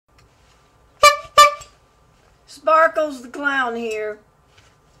Sparkles the Clown here.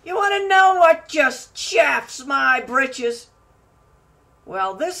 You want to know what just chafes my britches?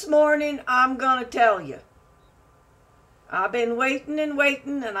 Well, this morning I'm going to tell you. I've been waiting and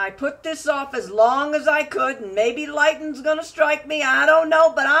waiting, and I put this off as long as I could, and maybe lightning's going to strike me, I don't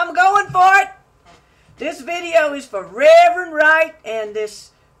know, but I'm going for it. This video is for Rev.Wright and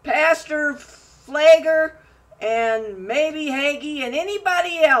this Pastor Phleger and maybe Hagee and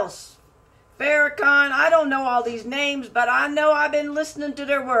anybody else. Farrakhan, I don't know all these names, but I know I've been listening to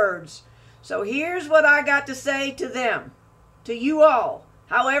their words. So here's what I got to say to them, to you all,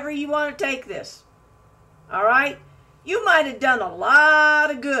 however you want to take this. All right? You might have done a lot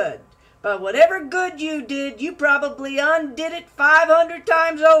of good, but whatever good you did, you probably undid it 500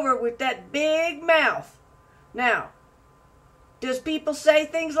 times over with that big mouth. Now, does people say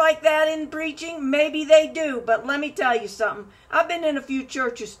things like that in preaching? Maybe they do, but let me tell you something. I've been in a few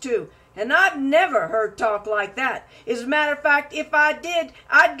churches too, and I've never heard talk like that. As a matter of fact, if I did,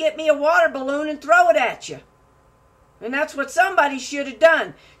 I'd get me a water balloon and throw it at you. And that's what somebody should have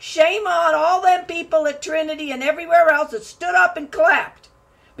done. Shame on all them people at Trinity and everywhere else that stood up and clapped.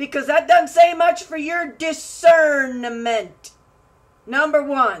 Because that doesn't say much for your discernment. Number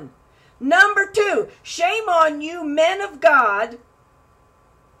one. Number two, shame on you men of God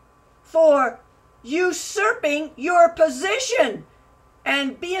for usurping your position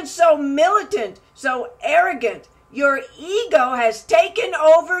and being so militant, so arrogant. Your ego has taken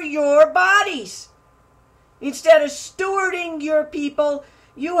over your bodies. Instead of stewarding your people,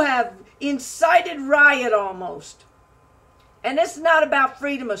 you have incited riot almost. And it's not about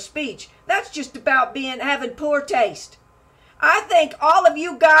freedom of speech. That's just about having poor taste. I think all of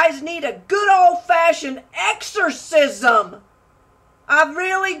you guys need a good old-fashioned exorcism. I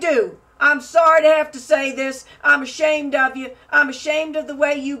really do. I'm sorry to have to say this. I'm ashamed of you. I'm ashamed of the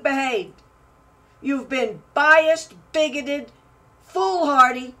way you behaved. You've been biased, bigoted,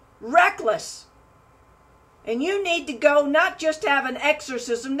 foolhardy, reckless. And you need to go, not just have an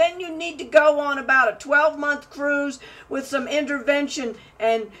exorcism, then you need to go on about a 12-month cruise with some intervention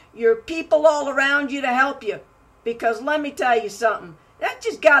and your people all around you to help you. Because let me tell you something, that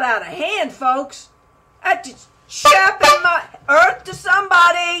just got out of hand, folks. That's just chapping my earth to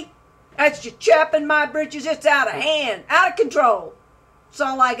somebody. That's just chapping my britches. It's out of hand, out of control. That's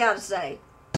all I got to say.